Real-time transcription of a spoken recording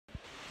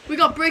We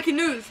got breaking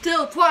news.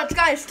 Twilight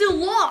Sky is still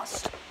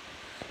lost.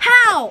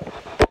 How?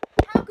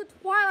 How could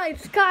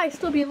Twilight Sky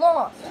still be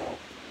lost?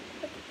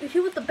 He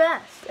was the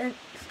best and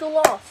still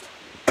lost.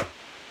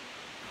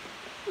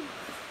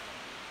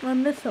 I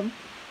miss him.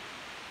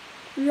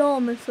 We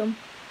all miss him.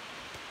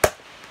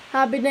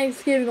 Happy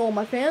Thanksgiving, all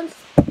my fans.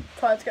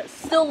 Twilight Sky is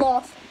still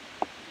lost.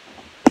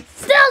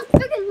 Still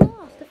freaking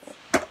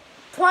lost.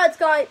 Twilight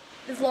Sky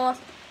is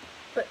lost,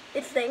 but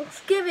it's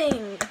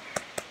Thanksgiving.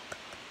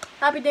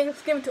 Happy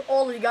Thanksgiving to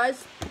all of you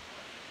guys.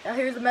 Now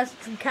here's a message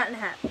from Cat in the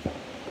Hat.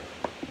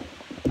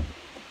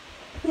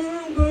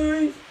 Hello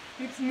guys,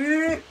 it's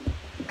me,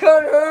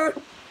 Cat in the Hat.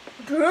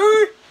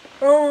 Today,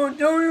 I want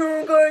to tell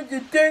you guys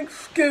it's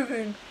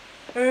Thanksgiving.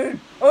 And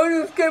I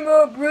just came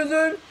out of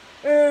prison,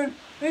 and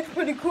it's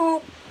pretty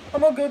cool. I'm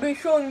not gonna be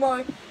showing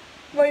my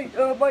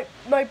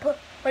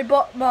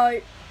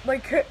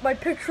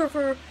picture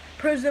for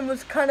prison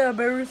was kind of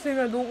embarrassing.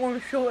 I don't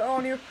want to show it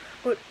on here,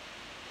 but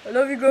I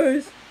love you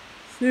guys.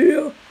 See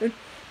ya. And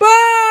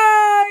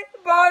bye!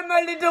 Bye,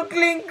 my little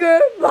clinker.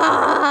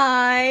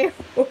 Bye!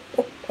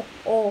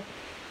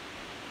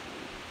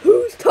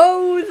 Whose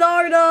toes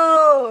are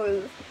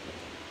those?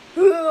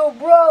 Oh,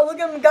 bro, look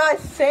at them guy's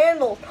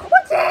sandals.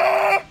 What's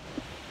that?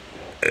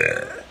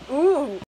 Ooh.